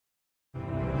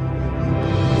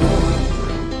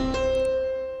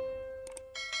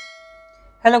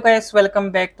Hello guys, welcome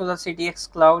back to the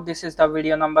CTXCLOUD. This is the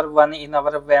video number 1 in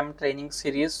our WEM training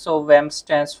series. So WEM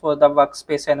stands for the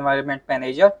Workspace Environment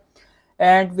Manager.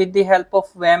 And with the help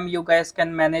of WEM, you guys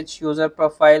can manage user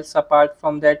profiles. Apart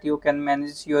from that, you can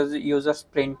manage your user's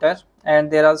printer.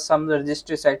 And there are some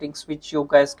registry settings which you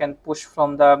guys can push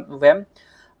from the WEM.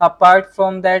 Apart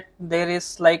from that, there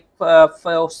is like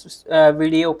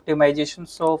video optimization.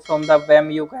 So from the WEM,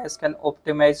 you guys can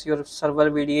optimize your server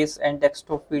videos and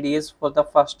desktop videos for the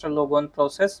faster logon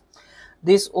process.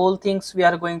 These all things we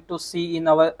are going to see in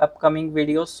our upcoming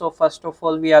videos. So first of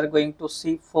all, we are going to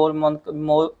see four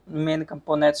more main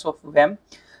components of WEM.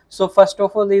 So first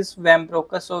of all is WEM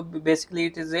broker. So basically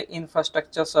it is a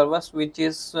infrastructure service which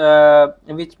is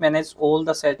which manages all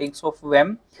the settings of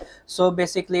WEM. So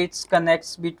basically it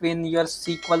connects between your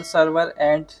SQL server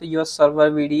and your server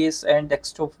VDS and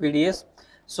desktop VDS.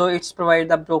 So it's provide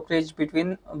the brokerage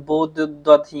between both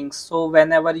the things. So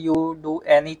whenever you do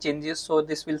any changes, so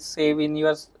this will save in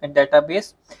your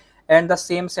database, and the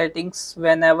same settings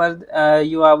whenever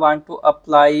you want to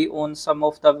apply on some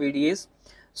of the VDS.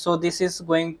 So this is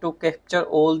going to capture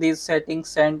all these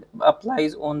settings and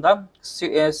applies on the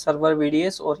server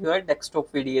VDS or your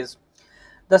desktop VDS.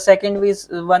 The second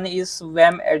one is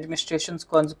WEM administration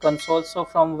console. So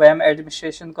from WEM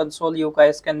administration console, you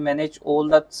guys can manage all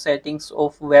the settings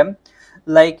of WEM.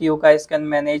 Like you guys can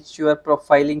manage your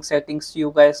profiling settings.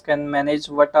 You guys can manage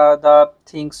what are the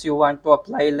things you want to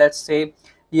apply. Let's say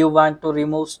you want to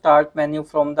remove start menu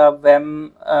from the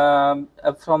WEM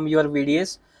from your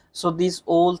VDS. So these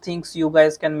all things you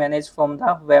guys can manage from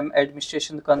the WEM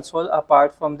administration console.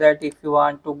 Apart from that, if you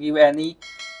want to give any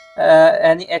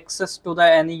access to the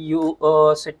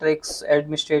Citrix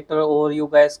administrator, or you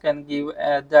guys can give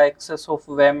the access of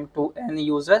WEM to any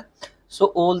user. So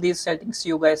all these settings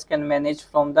you guys can manage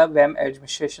from the WEM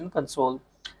administration console.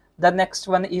 The next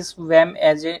one is WEM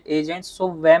agent. So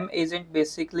WEM agent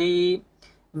basically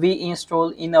we install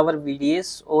in our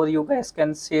VDS, or you guys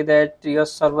can say that your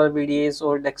server VDS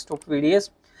or desktop VDS.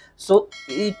 So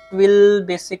it will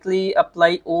basically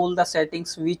apply all the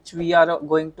settings which we are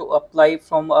going to apply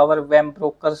from our WEM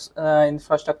brokers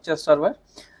infrastructure server.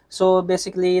 So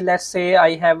basically, let's say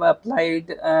I have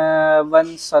applied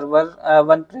one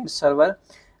print server,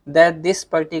 that this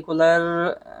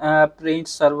particular print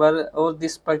server or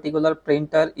this particular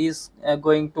printer is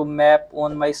going to map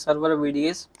on my server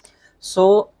VDS.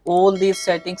 So all these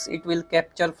settings it will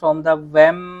capture from the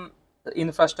WEM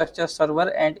infrastructure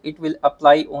server and it will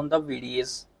apply on the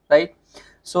VDS, right?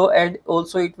 So and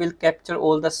also it will capture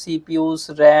all the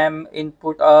CPUs, RAM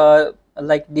input,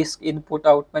 like disk input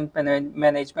output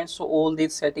management. So all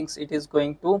these settings it is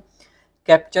going to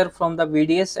capture from the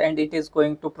VDS and it is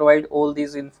going to provide all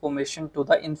these information to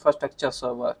the infrastructure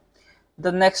server.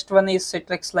 The next one is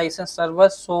Citrix license server.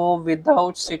 So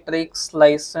without Citrix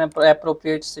license,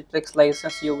 appropriate Citrix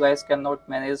license, you guys cannot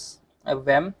manage a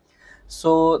WEM.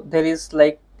 So there is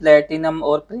like platinum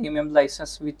or premium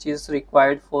license which is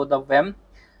required for the WEM.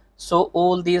 So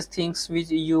all these things which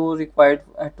you required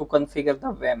to configure the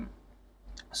WEM.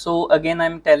 So again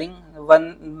I'm telling,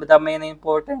 the main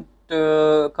important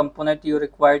component you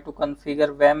require to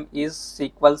configure WEM is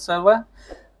SQL server.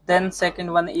 Then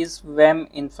second one is WEM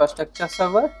infrastructure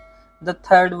server. The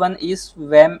third one is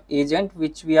WEM agent,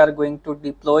 which we are going to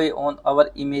deploy on our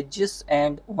images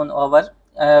and on our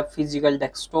physical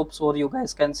desktops, or you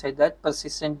guys can say that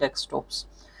persistent desktops.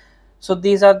 So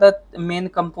these are the main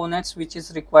components which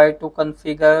is required to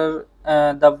configure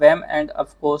the WEM, and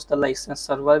of course the license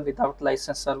server. Without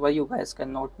license server you guys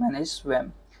cannot manage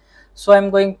WEM. So I'm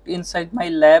going inside my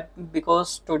lab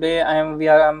because today I'm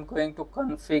going to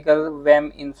configure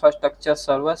WEM infrastructure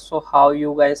server. So how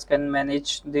you guys can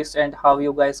manage this and how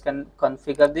you guys can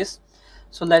configure this.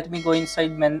 So let me go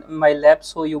inside my lab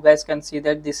so you guys can see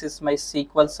that this is my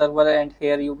SQL server, and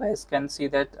here you guys can see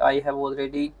that I have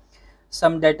already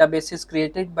some databases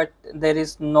created, but there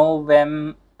is no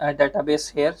WEM database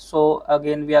here. So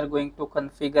again we are going to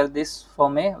configure this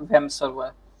from a WEM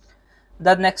server.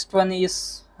 The next one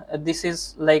is this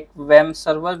is like WEM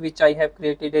server which I have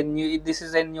created a new, this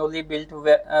is a newly built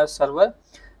server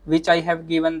which I have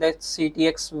given that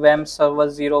CTX WEM server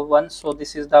 01. So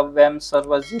this is the WEM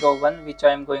server 01 which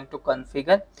I am going to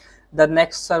configure. The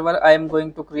next server I am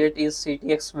going to create is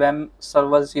CTX WEM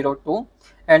server 02,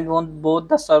 and on both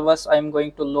the servers I am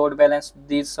going to load balance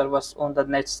these servers on the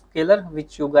netscaler,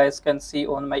 which you guys can see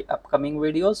on my upcoming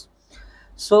videos.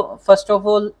 So first of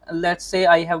all, let's say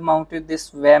I have mounted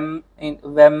this WEM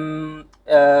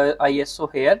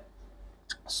ISO here.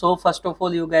 So first of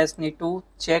all, you guys need to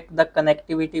check the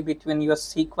connectivity between your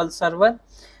SQL server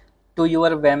to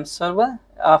your WEM server.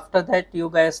 After that, you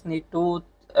guys need to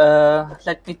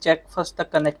let me check first the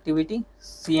connectivity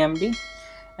cmd,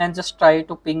 and just try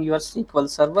to ping your SQL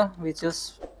server, which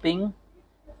is ping,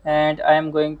 and I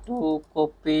am going to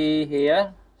copy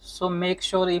here. So make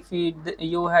sure if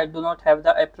do not have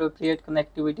the appropriate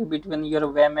connectivity between your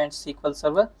WEM and SQL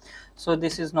server, so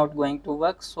this is not going to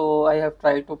work. So I have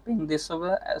tried to ping this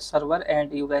server,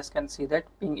 and you guys can see that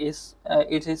ping is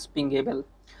it is pingable.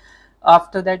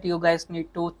 After that, you guys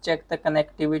need to check the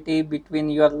connectivity between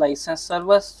your license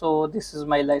servers. So this is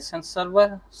my license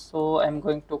server, so I'm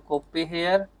going to copy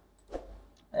here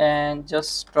and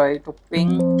just try to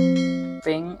ping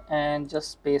and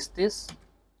just paste this.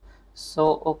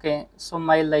 So okay, so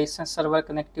my license server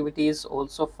connectivity is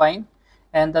also fine,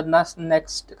 and the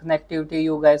next connectivity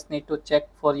you guys need to check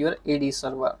for your AD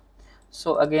server.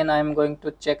 So again, I am going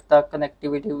to check the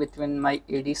connectivity between my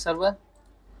AD server.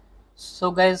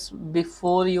 So guys,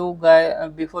 before you are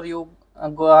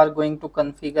going to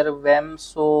configure WEM,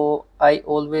 so I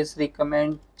always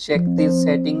recommend check these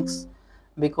settings,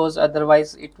 because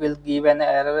otherwise it will give an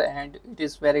error and it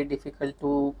is very difficult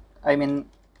to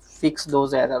fix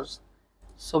those errors.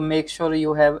 So make sure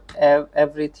you have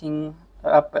everything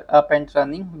up and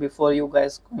running before you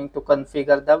guys going to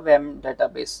configure the WEM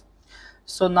database.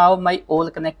 So now my all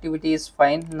connectivity is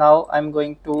fine. Now I'm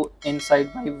going to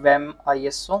inside my WEM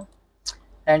ISO,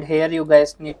 and here you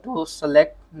guys need to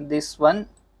select this one,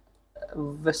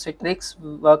 Citrix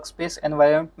Workspace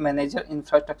Environment Manager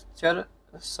Infrastructure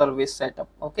Service Setup.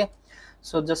 Okay,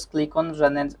 so just click on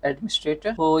Run as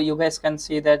Administrator. So you guys can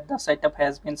see that the setup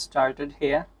has been started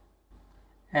here,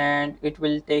 and it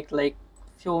will take like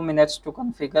few minutes to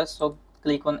configure. So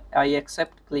click on I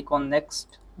accept, click on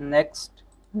next,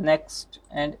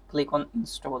 and click on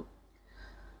install.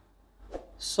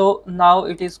 So now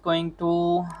it is going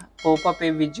to pop up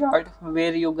a wizard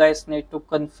where you guys need to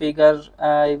configure,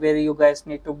 where you guys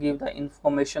need to give the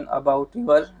information about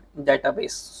your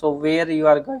database. So where you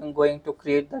are going to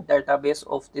create the database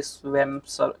of this WEM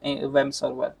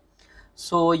server.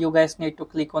 So you guys need to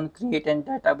click on create a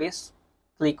database,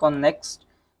 click on next.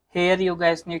 Here you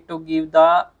guys need to give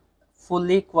the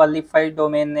fully qualified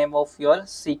domain name of your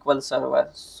SQL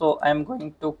server. So I'm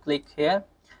going to click here.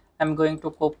 I'm going to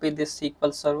copy this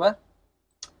SQL server,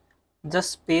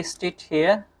 just paste it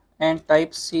here and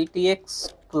type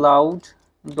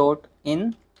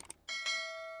CTXCLOUD.in.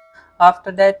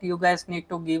 After that, you guys need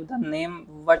to give the name.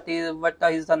 What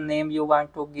is the name you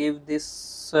want to give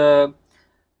this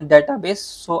database?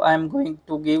 So I'm going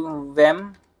to give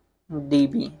WEM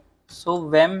DB. So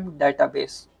WEM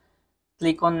database.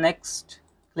 Click on next,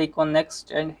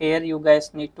 and here you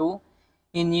guys need to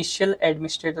initial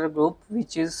administrator group,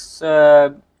 which is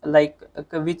the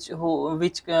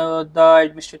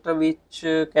administrator which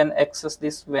can access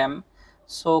this WEM.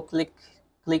 So click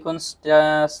on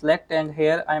select, and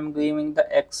here I'm giving the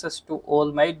access to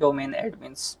all my domain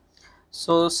admins.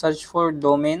 So search for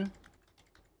domain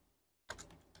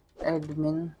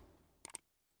admin.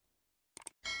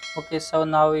 Okay, so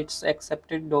now it's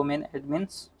accepted domain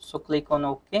admins. So click on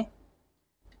OK,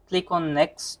 click on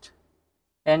next,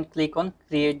 and click on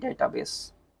create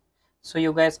database. So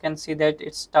you guys can see that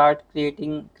it start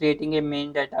creating a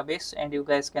main database, and you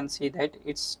guys can see that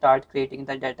it start creating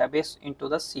the database into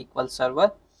the SQL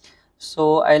server.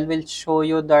 So I will show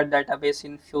you the database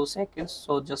in few seconds,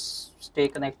 so just stay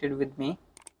connected with me.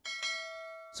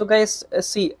 So guys,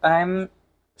 see, I'm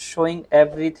showing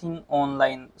everything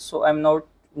online, so I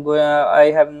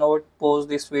have not paused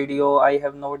this video, I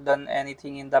have not done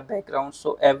anything in the background,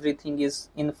 so everything is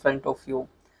in front of you.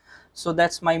 So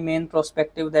that's my main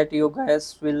perspective, that you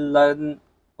guys will learn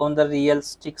on the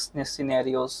realistic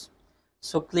scenarios.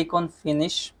 So click on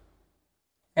finish,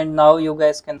 and now you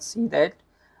guys can see that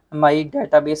my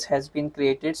database has been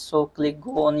created. So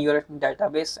go on your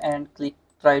database and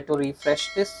try to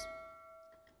refresh this.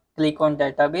 Click on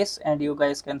database, and you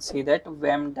guys can see that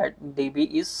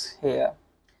WEM.db is here.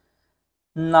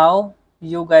 Now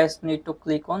you guys need to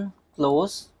click on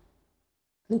close,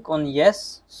 click on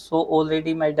yes. So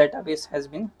already my database has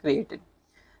been created.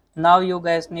 Now you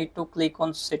guys need to click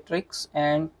on Citrix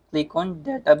and click on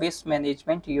database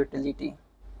management utility.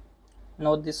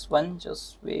 Not this one,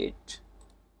 just wait.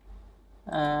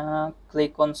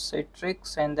 Click on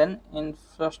Citrix and then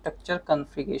infrastructure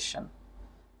configuration.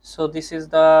 So this is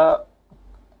the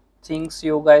things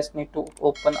you guys need to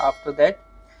open. After that,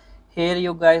 here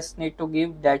you guys need to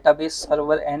give database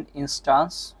server and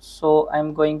instance. So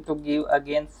I'm going to give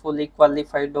again fully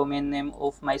qualified domain name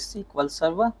of my SQL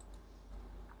server.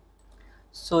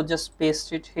 So just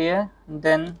paste it here,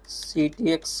 then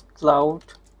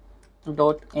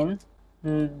CTXCLOUD.in,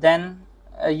 then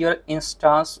your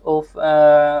instance of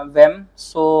WEM.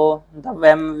 So the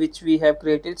WEM which we have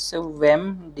created, so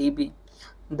WEM DB,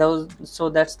 so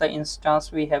that's the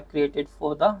instance we have created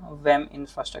for the WEM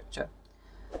infrastructure.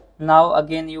 Now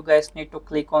again you guys need to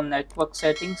click on network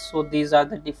settings. So these are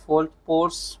the default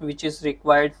ports which is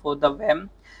required for the WEM.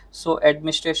 So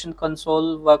administration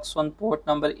console works on port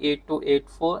number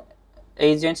 8284,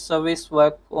 agent service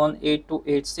work on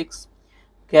 8286,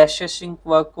 cache sync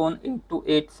work on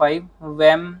 8285,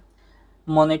 WEM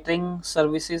monitoring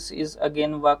services is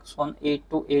again works on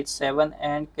 8287,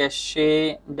 and cache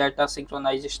data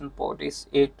synchronization port is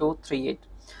 8238.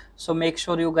 So make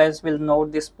sure you guys will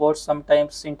note this port.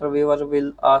 Sometimes interviewer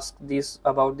will ask this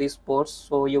about these ports,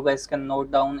 so you guys can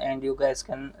note down and you guys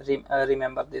can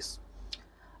remember this.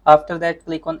 After that,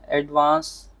 click on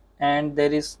advanced, and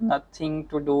there is nothing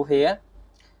to do here.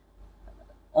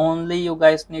 Only you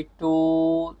guys need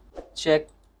to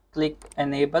click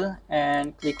enable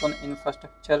and click on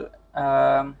infrastructure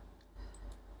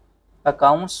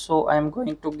accounts. So I'm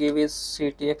going to give is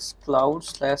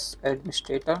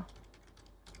CTXCLOUD/administrator.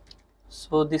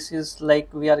 So this is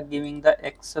like we are giving the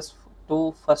access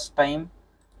to first time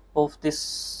of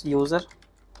this user.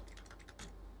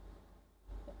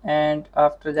 And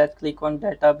after that, click on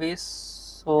database.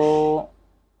 So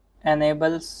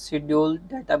enable schedule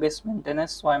database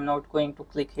maintenance. So I'm not going to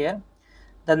click here.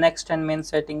 The next and main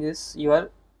setting is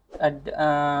your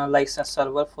license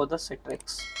server for the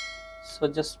Citrix. So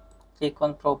just click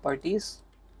on properties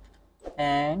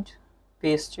and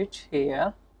paste it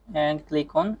here and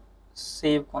click on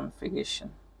save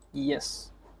configuration.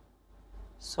 Yes,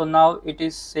 so now it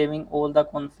is saving all the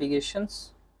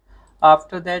configurations.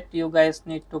 After that, you guys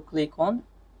need to click on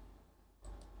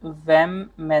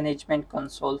WEM management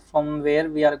console, from where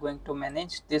we are going to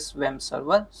manage this WEM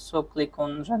server. So click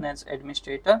on run as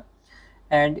administrator,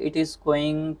 and it is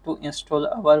going to install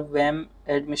our WEM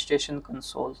administration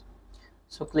console.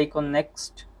 So click on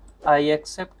next, I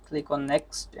accept, click on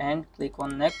next and click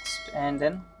on next, and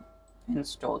then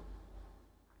install.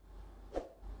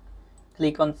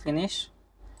 Click on finish.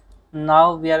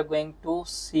 Now we are going to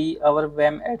see our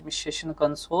WEM administration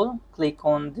console. Click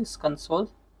on this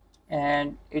console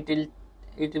and it will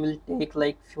take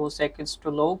like few seconds to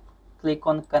load. Click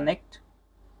on connect.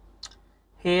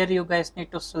 Here you guys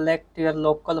need to select your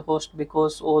local host,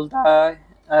 because all the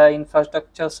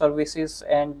infrastructure services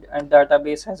and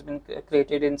database has been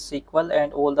created in SQL,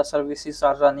 and all the services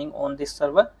are running on this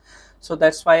server. So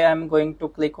that's why I'm going to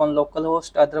click on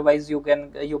localhost. Otherwise you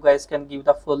guys can give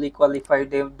the fully qualified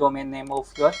domain name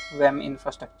of your WEM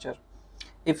infrastructure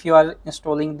if you are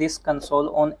installing this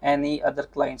console on any other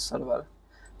client server.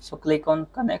 So click on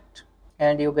connect,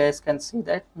 and you guys can see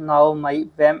that now my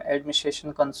WEM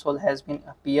administration console has been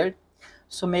appeared.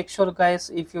 So make sure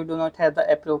guys, if you do not have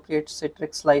the appropriate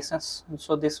Citrix license,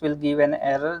 so this will give an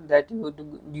error that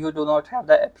you do not have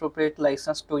the appropriate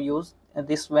license to use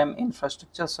this WEM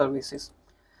infrastructure services.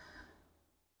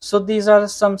 So these are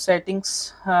some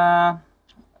settings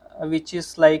which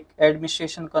is like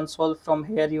administration console. From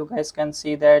here you guys can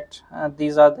see that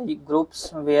these are the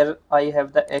groups where I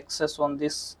have the access on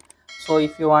this. So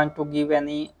if you want to give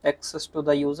any access to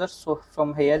the user, so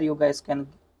from here you guys can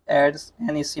add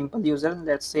any simple user.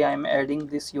 Let's say I'm adding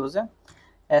this user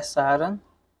SRN.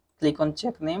 Click on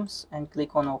check names and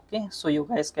click on OK. So you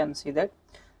guys can see that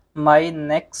my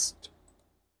next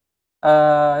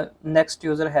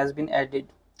user has been added,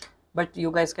 but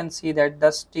you guys can see that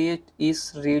the state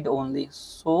is read only.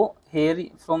 So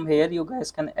from here you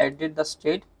guys can edit the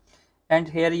state,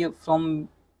 and from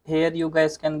here you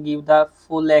guys can give the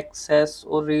full access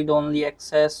or read only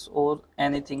access or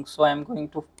anything. So I'm going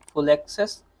to full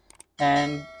access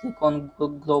and click on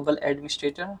global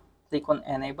administrator, click on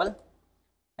enable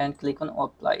and click on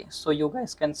apply. So you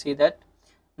guys can see that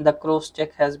the cross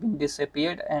check has been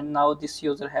disappeared, and now this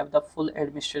user have the full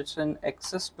administration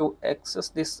access to access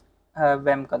this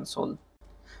WEM console.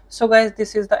 So guys,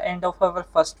 this is the end of our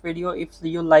first video. If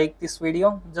you like this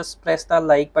video, just press the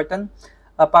like button.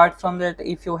 Apart from that,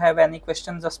 if you have any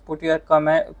questions, just put your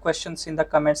questions in the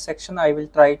comment section. I will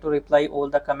try to reply all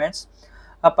the comments.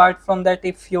 Apart from that,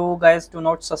 if you guys do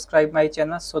not subscribe my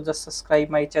channel, so just subscribe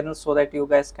my channel so that you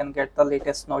guys can get the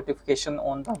latest notification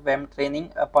on the WEM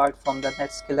training, apart from the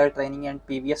netscaler training and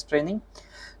PVS training.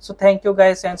 So thank you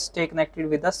guys, and stay connected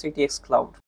with the CTX Cloud.